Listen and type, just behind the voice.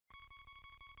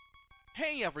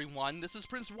Hey everyone, this is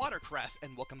PrinceWatercress,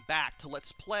 and welcome back to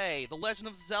Let's Play The Legend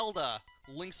of Zelda,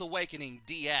 Link's Awakening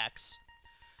DX.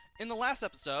 In the last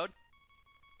episode,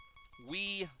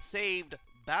 we saved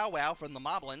Bow Wow from the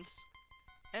Moblins,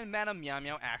 and Madame Meow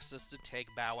Meow asked us to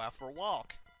take Bow Wow for a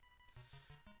walk.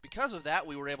 Because of that,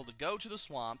 we were able to go to the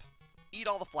swamp, eat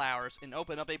all the flowers, and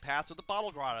open up a path to the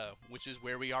Bottle Grotto, which is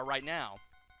where we are right now.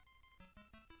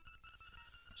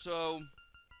 So,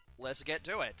 let's get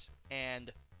to it,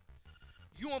 and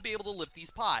you won't be able to lift these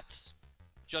pots.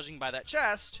 Judging by that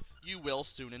chest, you will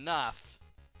soon enough.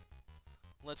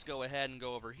 Let's go ahead and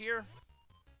go over here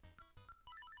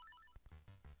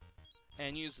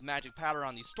and use the magic powder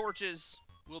on these torches.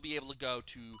 We'll be able to go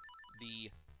to the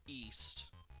east.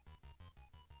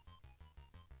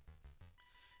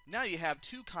 Now you have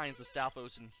two kinds of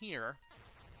Stalfos in here.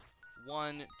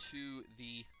 One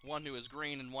who is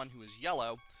green and one who is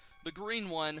yellow. The green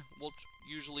one will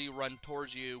usually run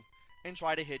towards you and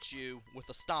try to hit you with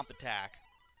a stomp attack.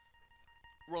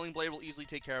 Rolling Blade will easily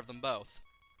take care of them both.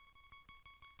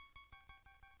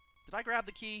 Did I grab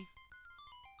the key?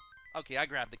 Okay, I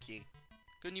grabbed the key.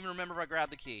 Couldn't even remember if I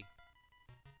grabbed the key.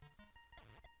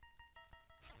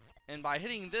 And by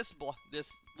hitting this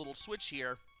little switch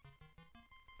here,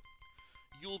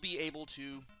 you'll be able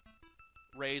to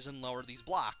raise and lower these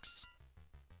blocks.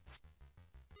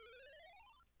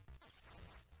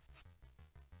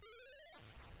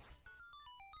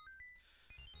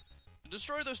 To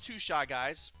destroy those two Shy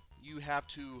Guys, you have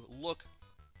to look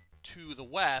to the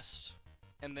west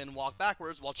and then walk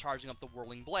backwards while charging up the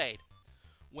Whirling Blade.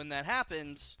 When that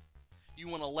happens, you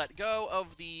want to let go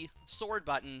of the sword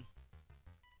button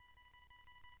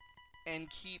and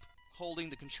keep holding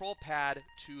the control pad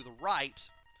to the right,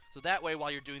 so that way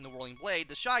while you're doing the Whirling Blade,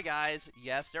 the Shy Guys,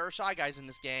 yes, there are Shy Guys in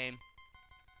this game,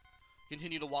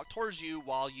 continue to walk towards you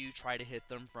while you try to hit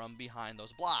them from behind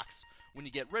those blocks. When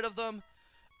you get rid of them,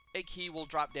 a key will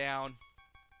drop down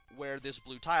where this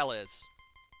blue tile is.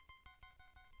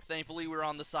 Thankfully, we're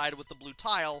on the side with the blue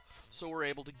tile, so we're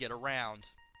able to get around.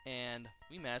 And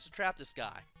we managed to trap this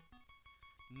guy.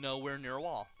 Nowhere near a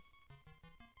wall.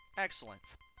 Excellent.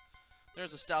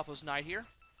 There's a Stalfos Knight here.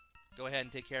 Go ahead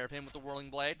and take care of him with the Whirling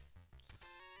Blade.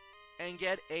 And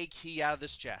get a key out of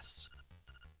this chest.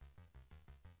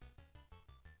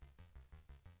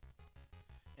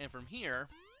 And from here,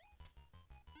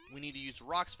 we need to use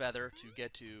Rock's Feather to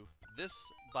get to this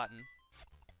button.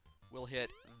 We'll hit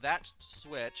that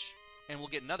switch, and we'll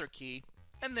get another key,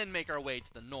 and then make our way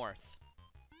to the north.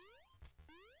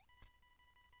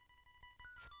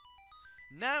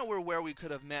 Now we're where we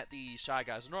could have met the Shy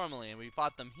Guys normally, and we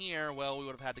fought them here. Well, we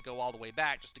would have had to go all the way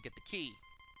back just to get the key.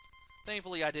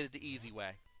 Thankfully, I did it the easy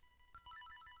way.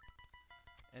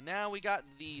 And now we got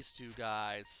these two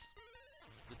guys.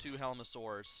 The two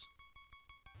Helmosaurs.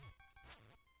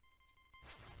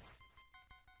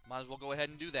 Might as well go ahead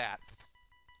and do that.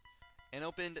 And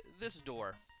opened this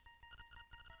door.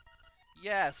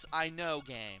 Yes, I know,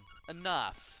 game.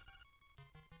 Enough.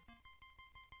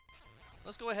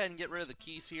 Let's go ahead and get rid of the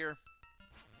keys here.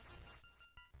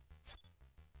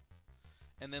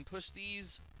 And then push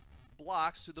these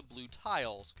blocks to the blue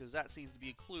tiles, because that seems to be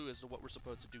a clue as to what we're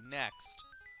supposed to do next.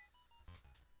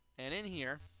 And in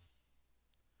here,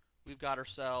 we've got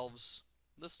ourselves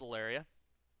this little area.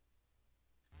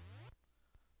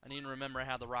 I need to remember I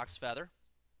have the Rock's Feather.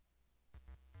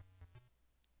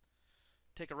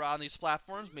 Take a ride on these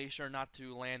platforms, make sure not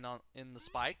to land in the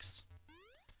spikes.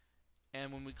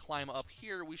 And when we climb up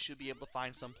here, we should be able to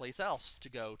find someplace else to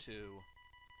go to.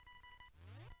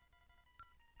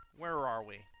 Where are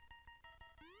we?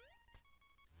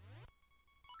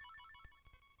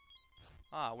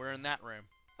 Ah, we're in that room.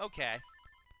 Okay.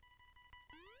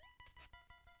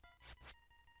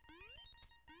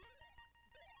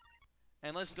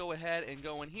 And let's go ahead and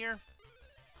go in here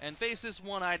and face this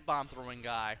one-eyed bomb-throwing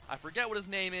guy. I forget what his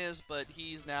name is, but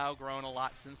he's now grown a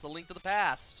lot since A Link to the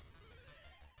Past.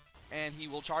 And he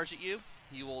will charge at you,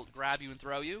 he will grab you and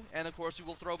throw you, and of course he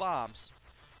will throw bombs.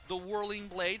 The Whirling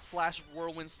Blade /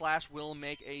 Whirlwind / will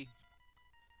make a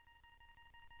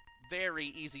very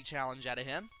easy challenge out of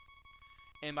him.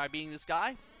 And by beating this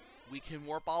guy, we can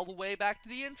warp all the way back to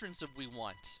the entrance if we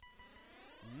want.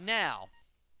 Now,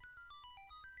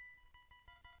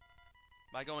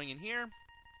 by going in here,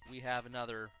 we have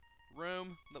another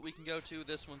room that we can go to.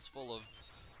 This one's full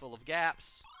of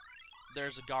gaps.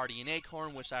 There's a Guardian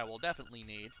Acorn, which I will definitely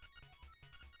need.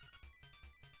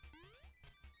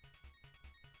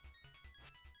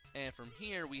 And from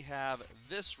here, we have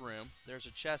this room. There's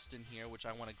a chest in here, which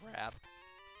I want to grab.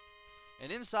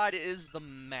 And inside is the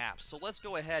map. So let's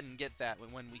go ahead and get that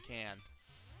when we can.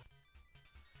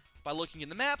 By looking in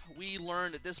the map, we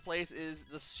learned that this place is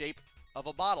the shape of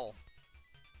a bottle.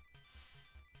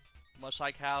 Much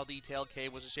like how the tailed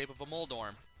cave was the shape of a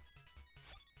Moldorm.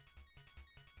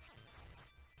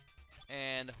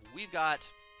 And we've got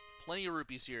plenty of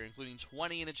rupees here, including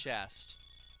 20 in a chest.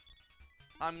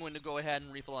 I'm going to go ahead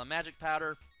and refill on magic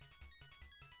powder.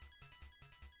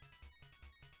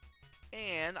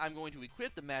 And I'm going to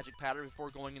equip the magic powder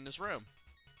before going in this room.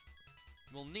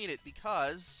 We'll need it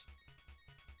because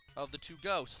of the two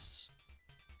ghosts.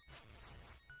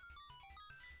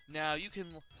 Now you can,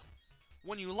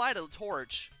 when you light a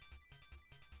torch,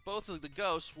 both of the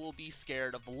ghosts will be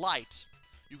scared of the light.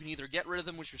 You can either get rid of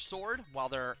them with your sword while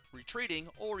they're retreating,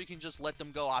 or you can just let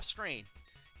them go off screen.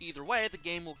 Either way, the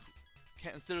game will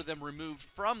consider them removed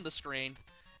from the screen,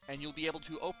 and you'll be able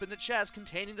to open the chest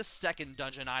containing the second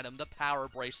dungeon item, the Power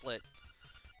Bracelet.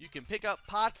 You can pick up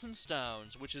pots and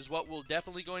stones, which is what we're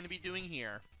definitely going to be doing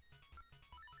here.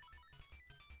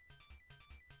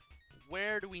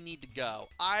 Where do we need to go?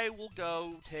 I will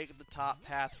go take the top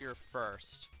path here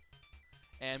first.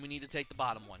 And we need to take the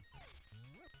bottom one.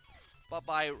 But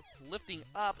by lifting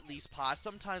up these pots,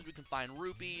 sometimes we can find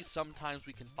rupees, sometimes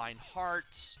we can find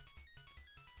hearts.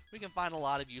 We can find a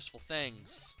lot of useful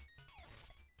things.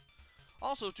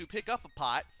 Also, to pick up a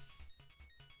pot,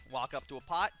 walk up to a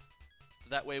pot.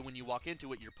 That way when you walk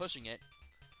into it, you're pushing it.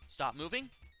 Stop moving.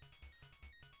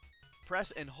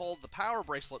 Press and hold the Power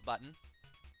Bracelet button.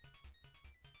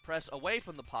 Press away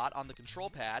from the pot on the control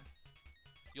pad.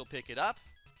 You'll pick it up.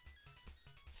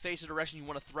 Face the direction you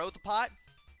want to throw the pot.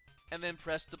 And then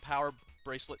press the Power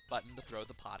Bracelet button to throw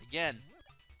the pot again.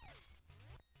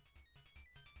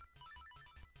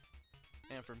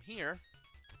 And from here,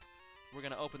 we're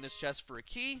going to open this chest for a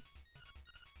key.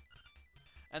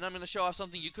 And I'm going to show off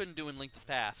something you couldn't do in Link to the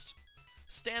Past.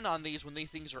 Stand on these when these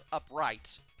things are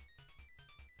upright.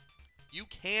 You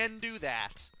can do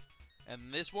that. And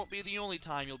this won't be the only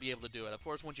time you'll be able to do it. Of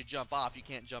course, once you jump off, you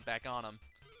can't jump back on them.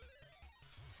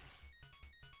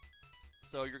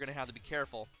 So you're going to have to be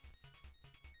careful.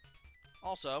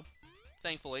 Also,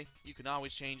 thankfully, you can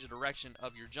always change the direction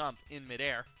of your jump in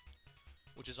midair,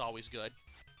 which is always good.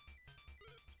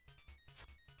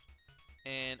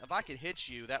 And if I could hit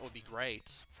you, that would be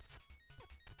great.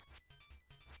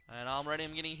 And already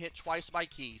I'm getting hit twice by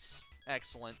keys.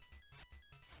 Excellent.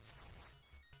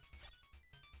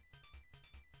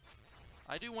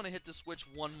 I do want to hit the switch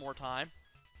one more time.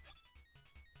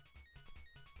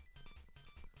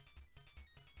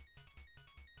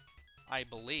 I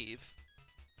believe.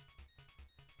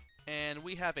 And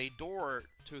we have a door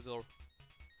to the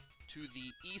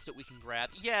east that we can grab.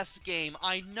 Yes, game,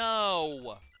 I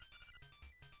know!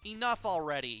 Enough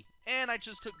already. And I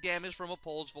just took damage from a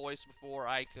Pole's voice before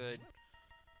I could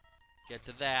get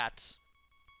to that.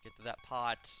 Get to that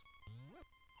pot.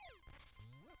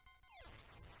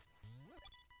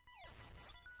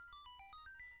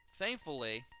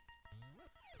 Thankfully,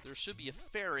 there should be a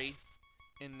fairy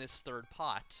in this third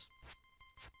pot.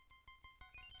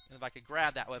 And if I could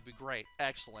grab that, would be great.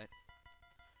 Excellent.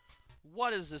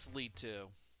 What does this lead to?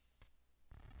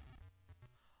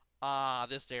 Ah,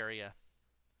 this area.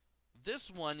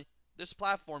 This one, this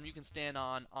platform you can stand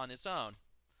on its own.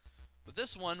 But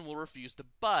this one will refuse to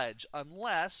budge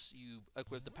unless you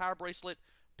equip the Power Bracelet,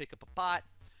 pick up a pot,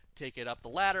 take it up the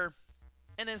ladder,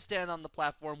 and then stand on the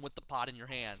platform with the pot in your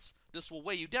hands. This will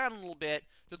weigh you down a little bit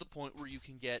to the point where you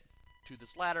can get to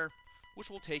this ladder, which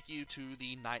will take you to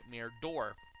the Nightmare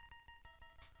Door.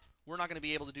 We're not going to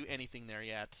be able to do anything there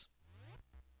yet.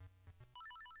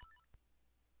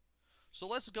 So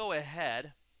let's go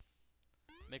ahead,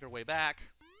 make our way back,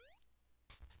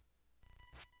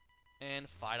 and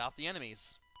fight off the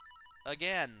enemies.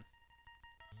 Again.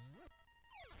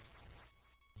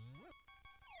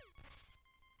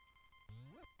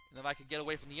 And if I could get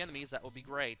away from the enemies, that would be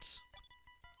great.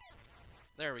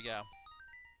 There we go.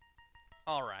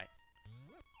 Alright.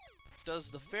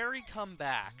 Does the fairy come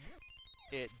back?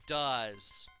 It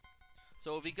does.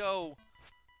 So if we go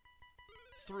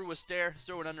through a stair,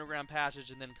 through an underground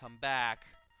passage, and then come back,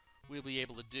 we'll be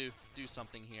able to do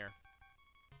something here.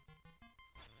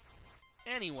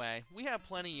 Anyway, we have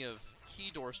plenty of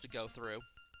key doors to go through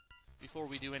before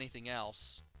we do anything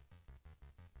else.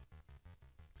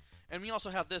 And we also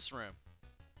have this room.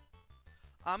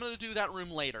 I'm going to do that room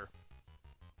later.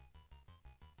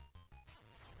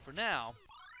 For now,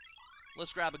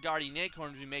 let's grab a Guardian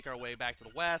Acorn as we make our way back to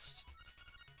the west.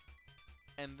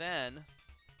 And then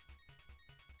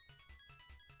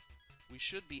we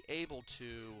should be able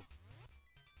to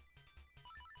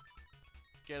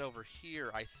get over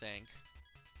here, I think.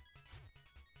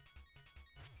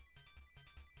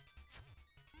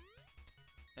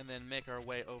 and then make our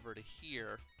way over to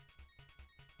here.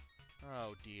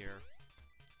 Oh dear.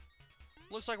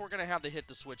 Looks like we're going to have to hit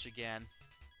the switch again.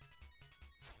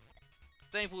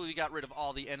 Thankfully, we got rid of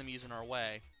all the enemies in our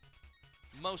way.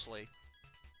 Mostly.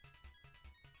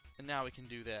 And now we can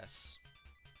do this.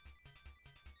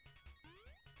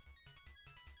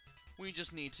 We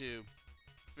just need to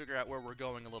figure out where we're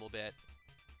going a little bit.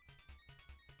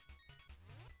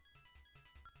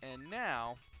 And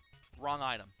now, wrong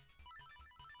item.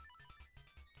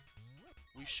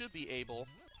 We should be able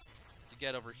to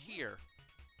get over here.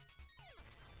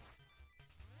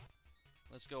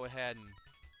 Let's go ahead and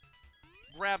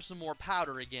grab some more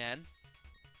powder again.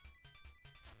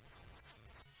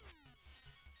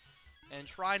 And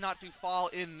try not to fall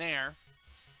in there.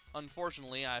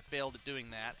 Unfortunately, I failed at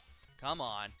doing that. Come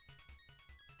on.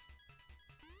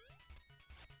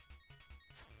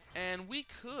 And we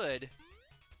could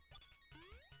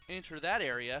enter that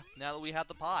area now that we have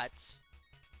the pots.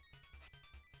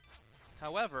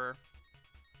 However,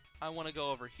 I want to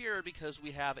go over here because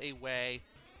we have a way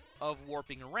of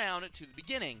warping around to the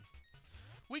beginning.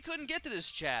 We couldn't get to this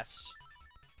chest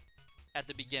at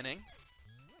the beginning,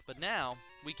 but now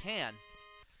we can.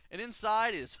 And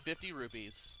inside is 50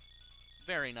 rupees.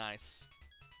 Very nice.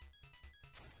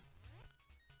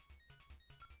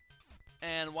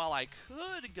 And while I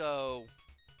could go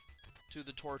to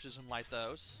the torches and light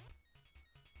those,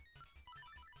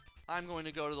 I'm going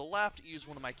to go to the left, use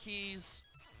one of my keys.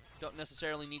 Don't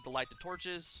necessarily need to light the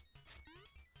torches.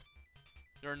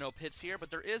 There are no pits here, but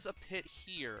there is a pit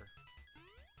here.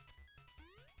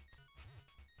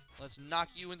 Let's knock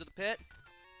you into the pit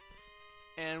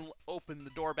and open the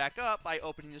door back up by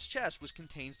opening this chest, which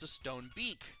contains the stone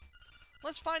beak.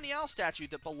 Let's find the owl statue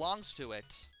that belongs to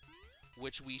it,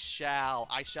 which we shall.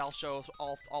 I shall show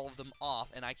all of them off,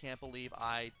 and I can't believe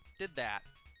I did that.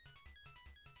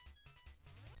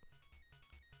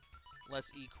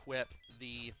 Let's equip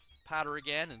the powder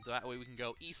again, and that way we can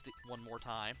go east one more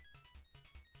time.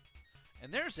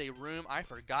 And there's a room I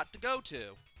forgot to go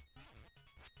to.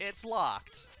 It's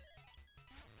locked.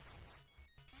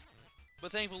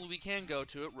 But thankfully we can go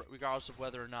to it, regardless of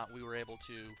whether or not we were able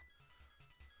to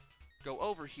go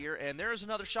over here. And there's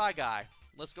another Shy Guy.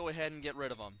 Let's go ahead and get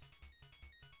rid of him.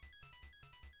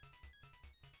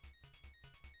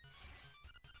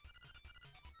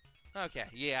 Okay,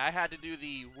 yeah, I had to do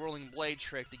the whirling blade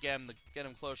trick to get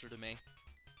him closer to me.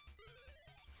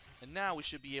 And now we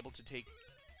should be able to take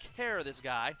care of this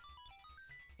guy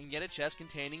and get a chest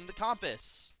containing the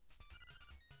compass.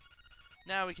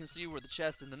 Now we can see where the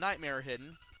chest and the nightmare are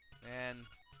hidden and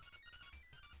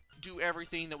do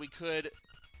everything that we could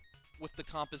with the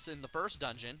compass in the first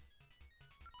dungeon.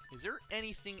 Is there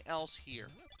anything else here?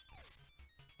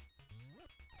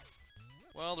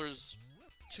 Well, there's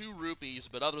 2 rupees,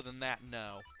 but other than that,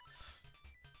 no.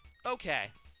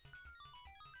 Okay.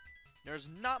 There's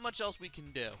not much else we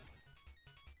can do.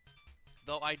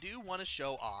 Though I do want to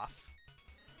show off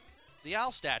the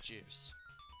owl statues.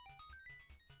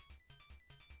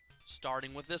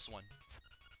 Starting with this one.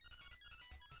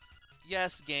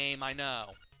 Yes, game, I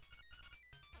know.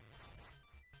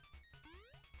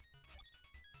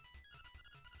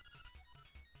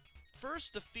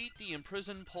 First, defeat the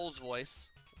imprisoned Pole's Voice,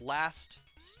 last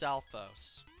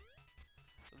Stalfos.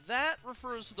 That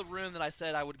refers to the room that I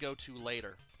said I would go to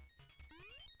later.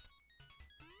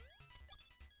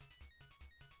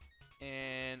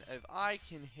 And if I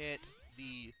can hit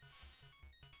the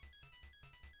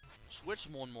switch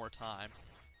one more time,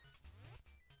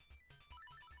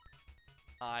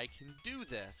 I can do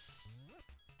this.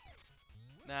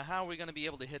 Now, how are we going to be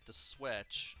able to hit the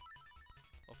switch?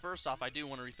 Well, first off, I do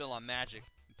want to refill on magic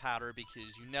powder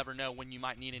because you never know when you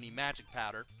might need any magic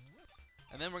powder.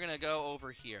 And then we're going to go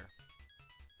over here.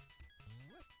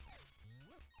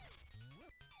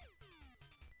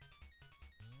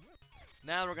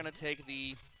 Now we're going to take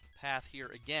the path here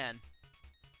again.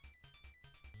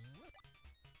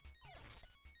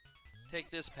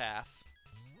 Take this path.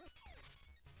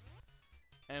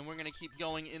 And we're going to keep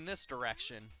going in this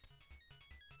direction.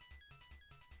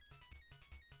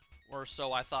 Or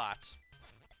so I thought.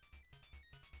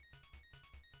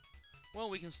 Well,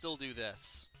 we can still do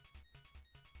this.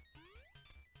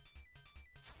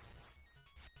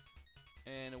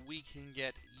 And we can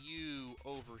get you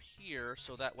over here,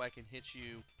 so that way I can hit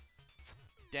you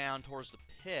down towards the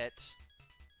pit.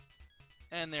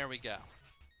 And there we go.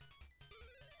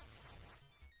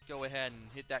 Go ahead and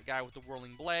hit that guy with the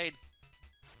whirling blade.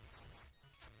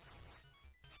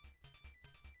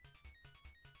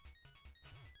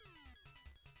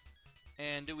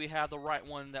 And do we have the right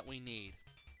one that we need?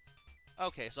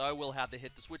 Okay, so I will have to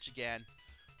hit the switch again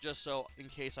just so in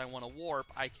case I want to warp,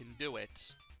 I can do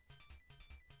it.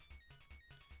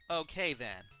 Okay,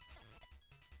 then.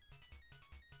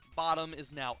 Bottom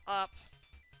is now up.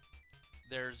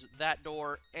 There's that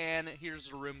door, and here's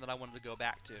the room that I wanted to go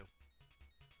back to.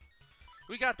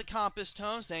 We got the compass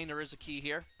tone saying there is a key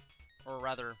here, or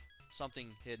rather, something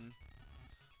hidden.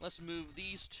 Let's move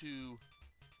these 2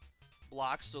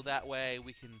 blocks so that way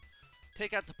we can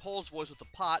take out the Pole's voice with the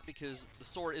pot because the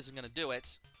sword isn't going to do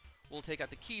it. We'll take out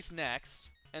the keys next,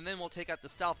 and then we'll take out the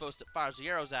Stalfos that fires the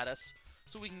arrows at us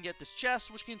so we can get this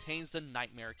chest which contains the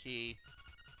Nightmare Key.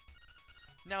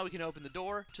 Now we can open the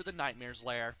door to the Nightmare's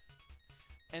Lair.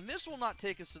 And this will not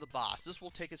take us to the boss. This will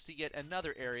take us to yet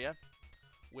another area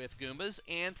with Goombas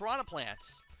and Piranha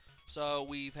Plants. So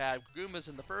we've had Goombas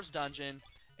in the first dungeon,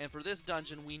 and for this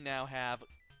dungeon we now have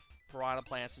Piranha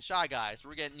Plants and Shy Guys.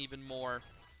 We're getting even more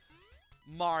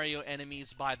Mario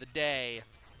enemies by the day,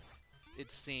 it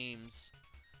seems.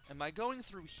 And by going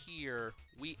through here,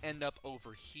 we end up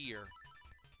over here.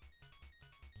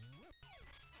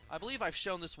 I believe I've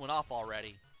shown this one off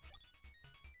already.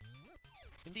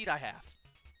 Indeed I have.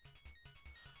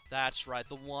 That's right,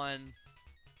 the one...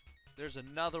 There's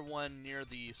another one near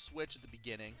the switch at the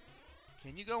beginning.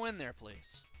 Can you go in there,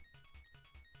 please?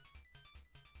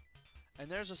 And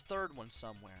there's a third one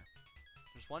somewhere.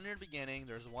 There's one near the beginning,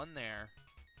 there's one there.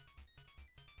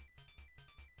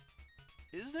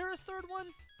 Is there a third one?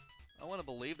 I want to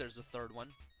believe there's a third one.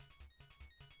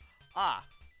 Ah!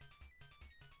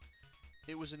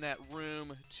 It was in that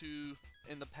room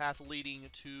in the path leading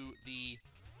to the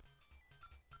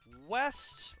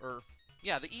west, or,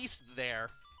 yeah, the east there,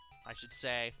 I should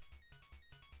say.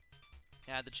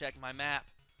 I had to check my map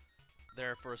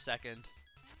there for a second.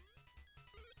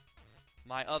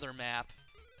 My other map.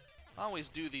 I always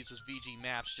do these with VG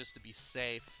maps just to be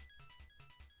safe.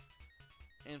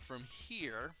 And from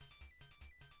here...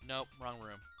 Nope, wrong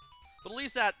room. But at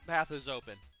least that path is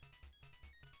open.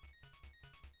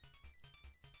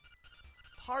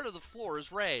 Part of the floor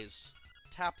is raised.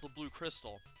 Tap the blue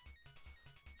crystal.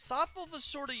 Thoughtful but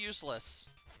sort of useless.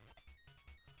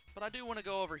 But I do want to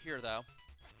go over here, though.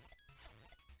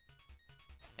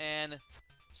 And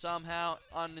somehow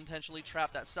unintentionally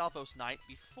trap that Stalfos Knight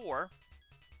before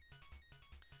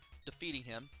defeating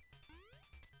him.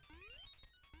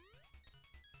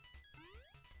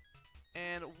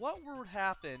 And what would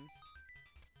happen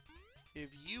if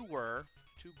you were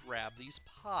to grab these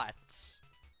pots?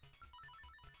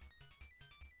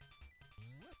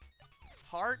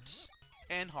 Heart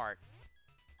and heart.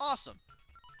 Awesome.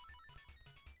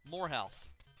 More health.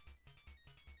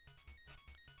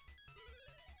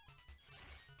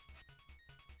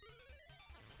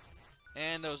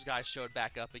 And those guys showed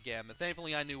back up again, but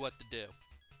thankfully I knew what to do.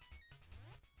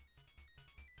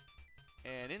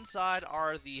 And inside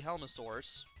are the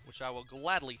Helmosaurs, which I will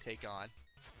gladly take on.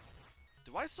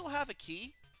 Do I still have a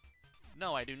key?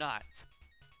 No, I do not.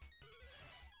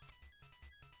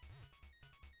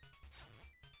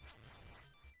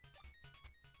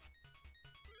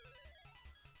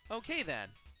 Okay, then.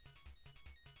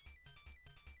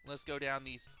 Let's go down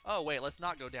these... Oh, wait, let's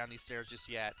not go down these stairs just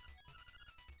yet.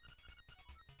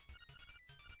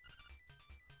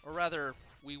 Or rather,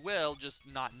 we will, just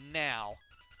not now.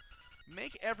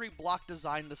 Make every block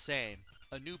design the same.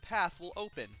 A new path will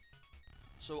open.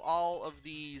 So all of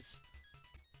these...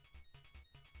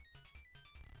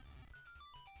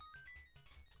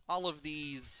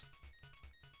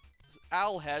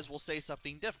 owl heads will say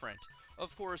something different.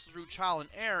 Of course, through trial and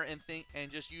error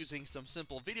and just using some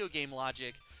simple video game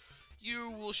logic,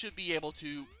 should be able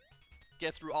to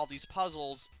get through all these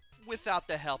puzzles without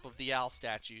the help of the owl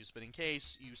statues. But in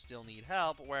case you still need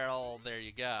help, well, there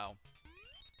you go.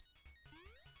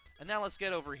 And now let's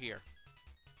get over here.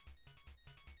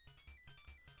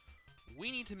 We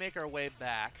need to make our way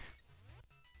back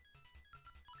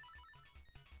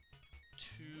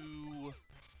to...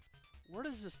 Where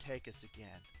does this take us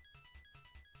again?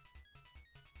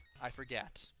 I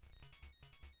forget.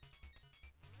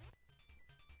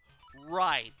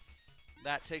 Right.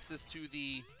 That takes us to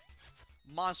the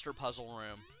monster puzzle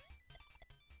room.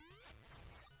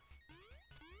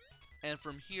 And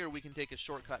from here we can take a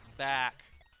shortcut back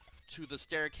to the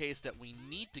staircase that we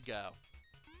need to go.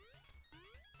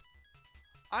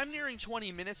 I'm nearing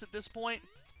 20 minutes at this point,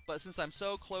 but since I'm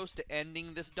so close to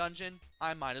ending this dungeon,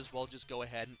 I might as well just go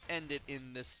ahead and end it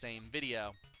in this same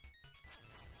video.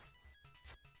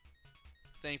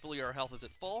 Thankfully our health is at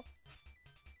full.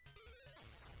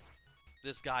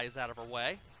 This guy is out of our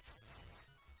way.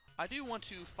 I do want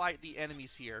to fight the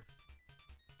enemies here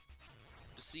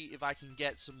to see if I can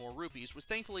get some more rupees, which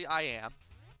thankfully I am.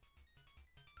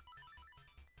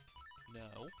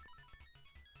 No.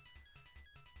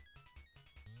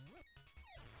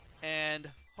 And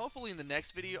hopefully in the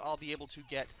next video, I'll be able to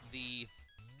get the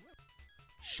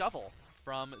shovel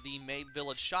from the May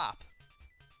Village shop.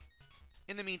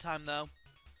 In the meantime, though,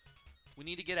 we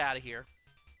need to get out of here.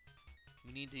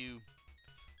 We need to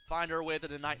find our way to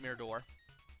the Nightmare Door.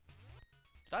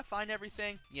 Did I find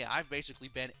everything? Yeah, I've basically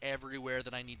been everywhere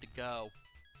that I need to go.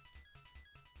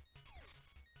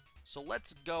 So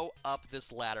let's go up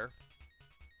this ladder.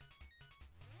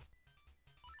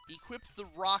 Equip the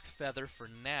rock feather for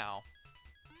now.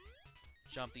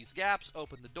 Jump these gaps,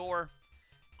 open the door,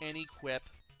 and equip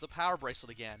the power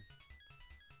bracelet again.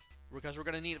 Because we're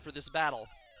going to need it for this battle.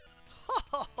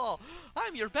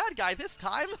 I'm your bad guy this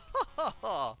time.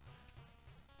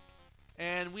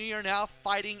 And we are now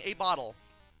fighting a bottle.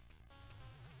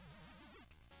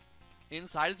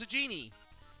 Inside is a genie.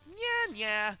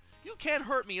 Yeah, you can't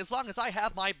hurt me as long as I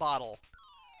have my bottle.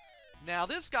 Now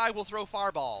this guy will throw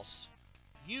fireballs.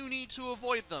 You need to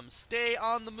avoid them. Stay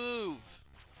on the move.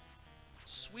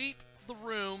 Sweep the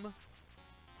room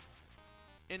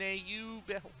in a U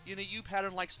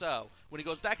pattern like so. When he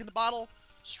goes back in the bottle,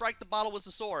 strike the bottle with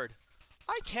the sword.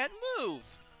 I can't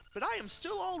move, but I am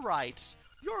still all right.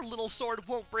 Your little sword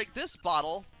won't break this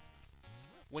bottle.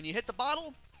 When you hit the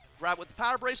bottle, grab it with the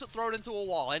power bracelet, throw it into a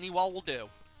wall. Any wall will do.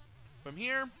 From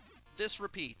here, this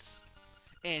repeats.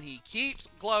 And he keeps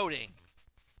gloating.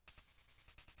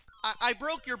 I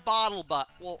broke your bottle, but...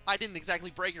 Well, I didn't exactly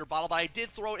break your bottle, but I did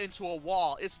throw it into a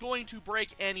wall. It's going to break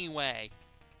anyway.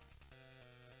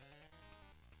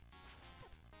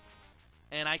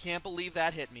 And I can't believe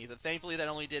that hit me, but thankfully that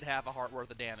only did half a heart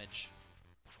worth of damage.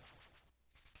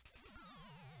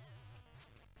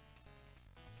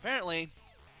 Apparently,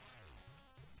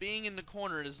 being in the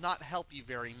corner does not help you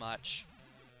very much.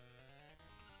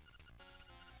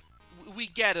 We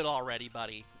get it already,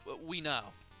 buddy. We know.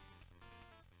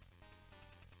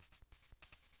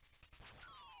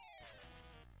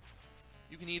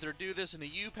 You can either do this in a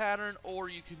U pattern, or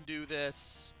you can do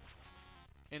this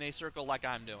in a circle like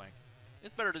I'm doing.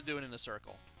 It's better to do it in a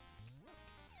circle.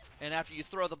 And after you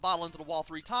throw the bottle into the wall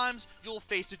 3 times, you'll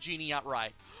face the genie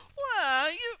outright. Well,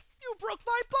 you broke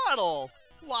my bottle.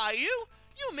 Why, you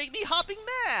make me hopping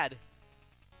mad.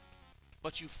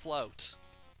 But you float.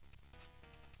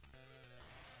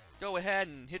 Go ahead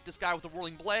and hit this guy with a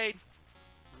whirling blade.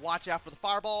 Watch out for the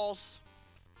fireballs.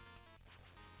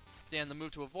 Stand the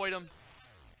move to avoid him.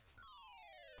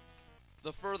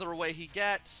 The further away he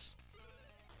gets,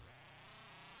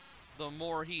 the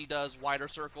more he does wider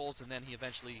circles, and then he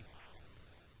eventually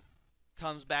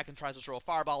comes back and tries to throw a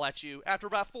fireball at you. After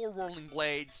about 4 whirling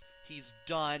blades, he's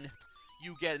done.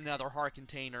 You get another heart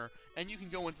container, and you can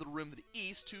go into the room to the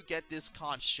east to get this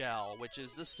conch shell, which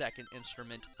is the second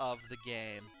instrument of the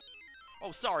game.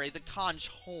 Oh, sorry, the conch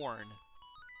horn.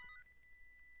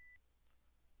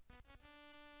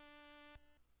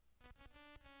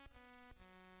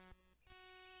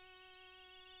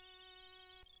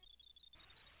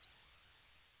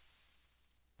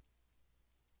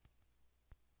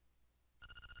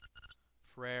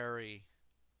 Prairie.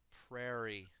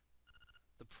 Prairie.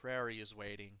 The prairie is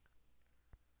waiting.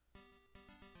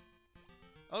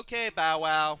 Okay, Bow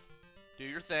Wow. Do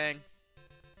your thing.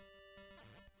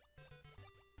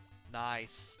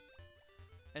 Nice.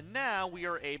 And now we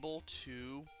are able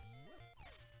to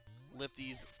lift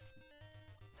these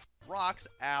rocks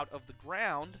out of the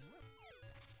ground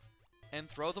and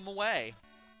throw them away.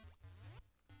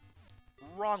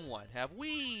 Wrong one. Have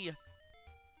we...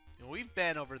 We've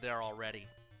been over there already.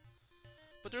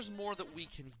 But there's more that we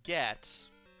can get.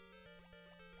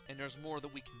 And there's more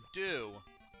that we can do.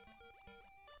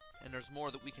 And there's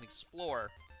more that we can explore.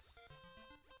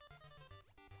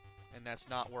 And that's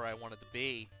not where I wanted to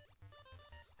be.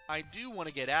 I do want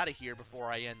to get out of here before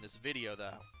I end this video,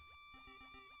 though.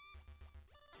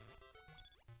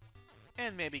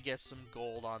 And maybe get some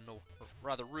gold on the... or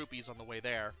rather, rupees on the way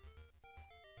there.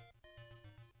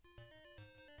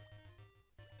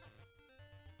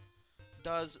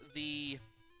 Does the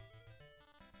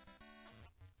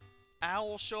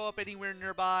owl show up anywhere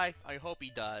nearby? I hope he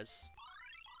does.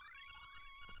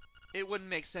 It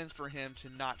wouldn't make sense for him to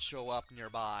not show up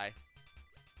nearby.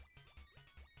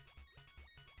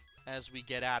 As we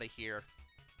get out of here.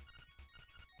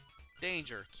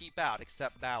 Danger. Keep out,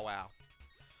 except Bow Wow.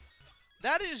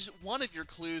 That is one of your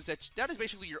clues. That is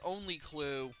basically your only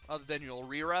clue, other than your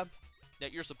Rira,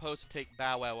 that you're supposed to take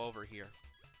Bow Wow over here.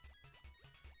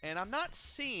 And I'm not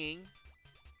seeing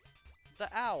the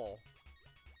owl.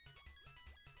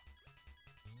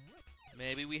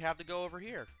 Maybe we have to go over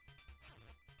here.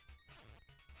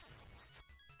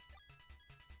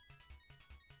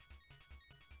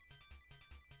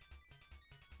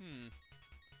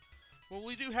 Well,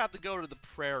 we do have to go to the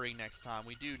prairie next time.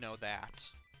 We do know that.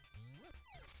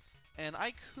 And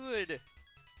I could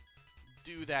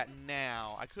do that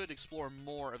now. I could explore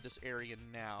more of this area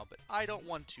now, but I don't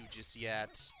want to just yet.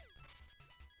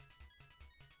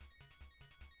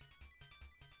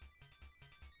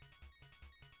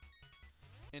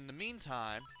 In the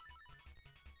meantime,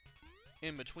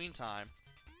 in between time,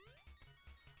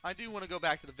 I do want to go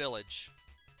back to the village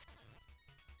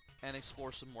and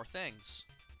explore some more things.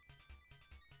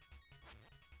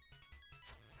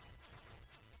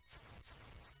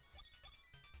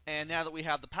 And now that we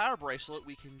have the power bracelet,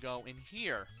 we can go in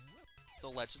here. So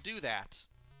let's do that.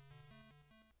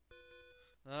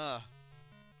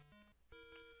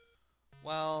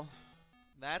 Well,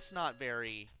 that's not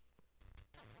very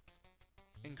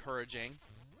encouraging.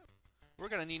 We're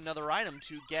gonna need another item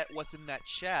to get what's in that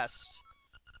chest.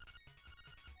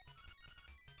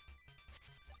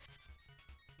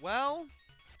 Well,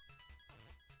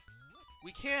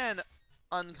 we can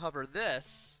uncover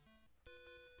this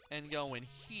and go in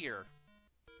here.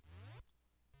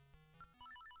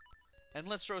 And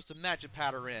let's throw some magic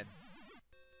powder in.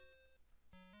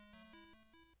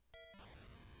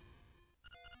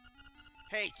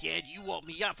 Hey kid, you woke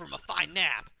me up from a fine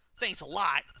nap. Thanks a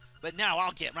lot, but now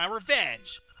I'll get my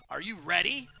revenge. Are you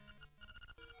ready?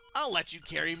 I'll let you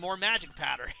carry more magic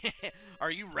powder.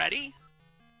 Are you ready?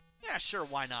 Yeah, sure,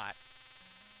 why not?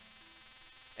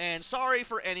 And sorry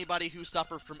for anybody who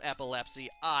suffers from epilepsy.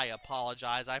 I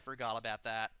apologize, I forgot about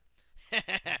that.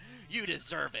 You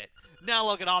deserve it. Now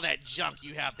look at all that junk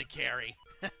you have to carry.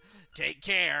 Take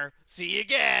care. See you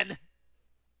again.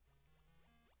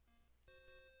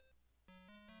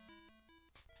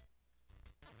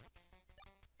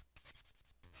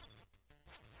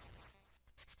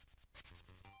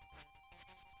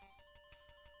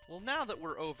 Well, now that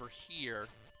we're over here,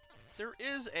 there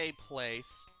is a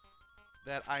place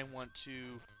that I want to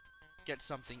get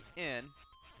something in.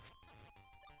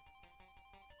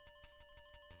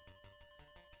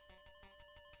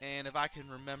 And if I can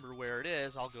remember where it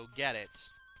is, I'll go get it.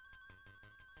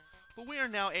 But we are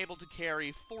now able to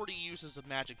carry 40 uses of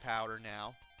magic powder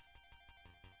now.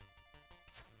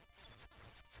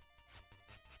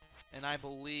 And I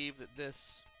believe that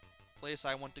this place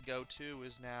I want to go to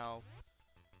is now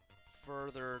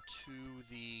further to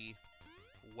the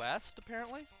west,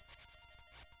 apparently?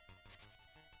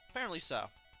 Apparently so.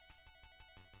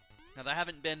 Now, I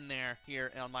haven't been there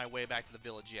here on my way back to the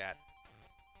village yet.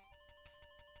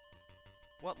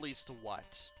 What leads to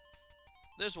what?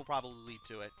 This will probably lead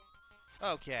to it.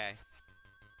 Okay.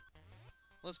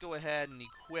 Let's go ahead and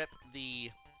equip the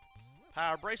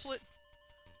power bracelet,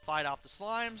 fight off the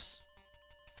slimes,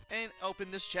 and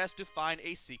open this chest to find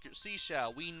a secret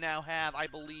seashell. We now have, I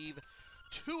believe,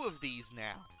 2 of these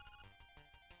now.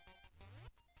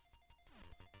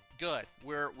 Good.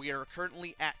 We are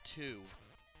currently at 2.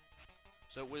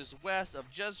 So it was west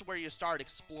of just where you start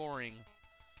exploring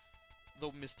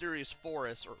the mysterious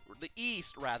forest, or the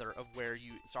east, rather, of where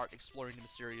you start exploring the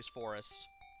mysterious forest.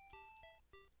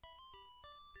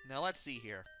 Now let's see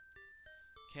here.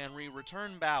 Can we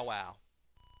return Bow Wow?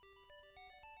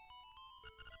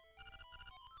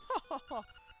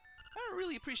 I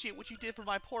really appreciate what you did for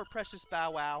my poor precious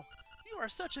Bow Wow. You are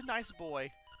such a nice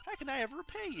boy. How can I ever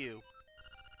repay you?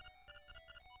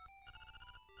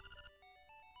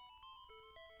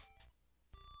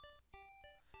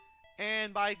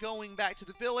 And by going back to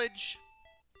the village,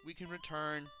 we can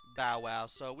return Bow Wow.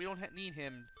 So we don't need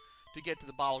him to get to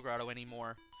the Bottle Grotto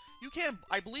anymore. You can,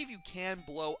 I believe you can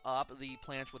blow up the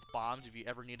plants with bombs if you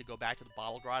ever need to go back to the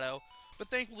Bottle Grotto. But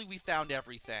thankfully we found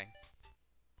everything.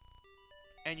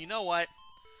 And you know what?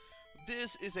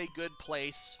 This is a good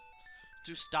place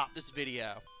to stop this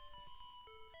video,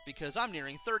 because I'm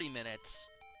nearing 30 minutes.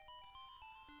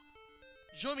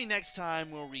 Join me next time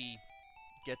where we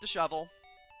get the shovel,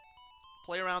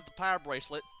 play around with the power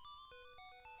bracelet,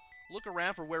 look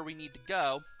around for where we need to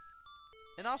go,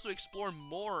 and also explore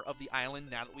more of the island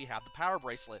now that we have the power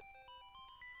bracelet.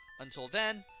 Until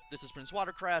then, this is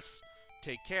PrinceWatercress.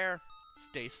 Take care,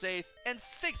 stay safe, and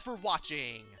thanks for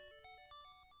watching!